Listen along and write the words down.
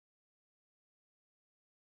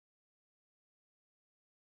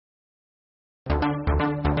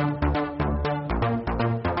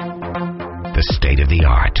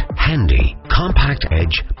state-of-the-art, handy, compact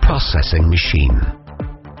edge processing machine.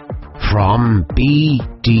 From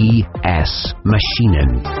BDS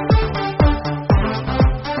MASCHINEN.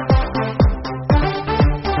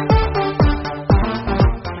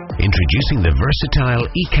 Introducing the versatile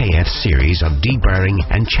EKF series of deburring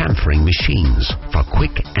and chamfering machines for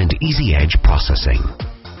quick and easy edge processing.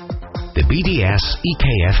 The BDS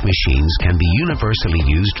EKF machines can be universally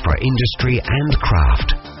used for industry and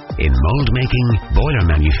craft, in mold making, boiler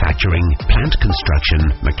manufacturing, plant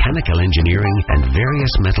construction, mechanical engineering and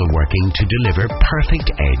various metalworking to deliver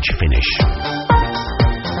perfect edge finish.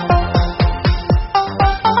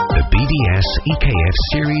 The BDS EKF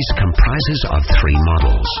series comprises of 3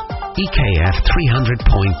 models. EKF-300.3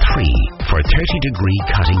 for 30-degree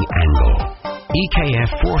cutting angle,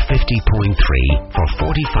 EKF-450.3 for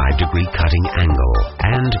 45-degree cutting angle,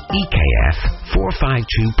 and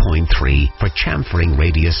EKF-452.3 for chamfering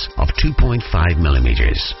radius of 2.5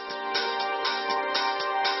 millimeters.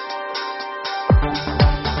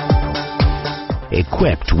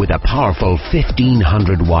 Equipped with a powerful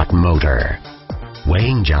 1500-watt motor,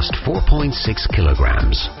 weighing just 4.6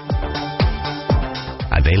 kilograms.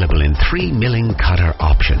 Available in 3 milling cutter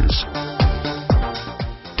options.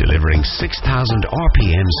 Delivering 6,000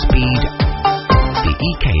 RPM speed, the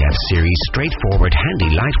EKF series straightforward,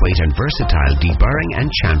 handy, lightweight and versatile deburring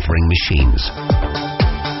and chamfering machines.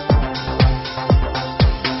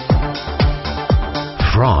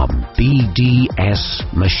 From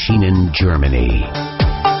BDS MASCHINEN, Germany.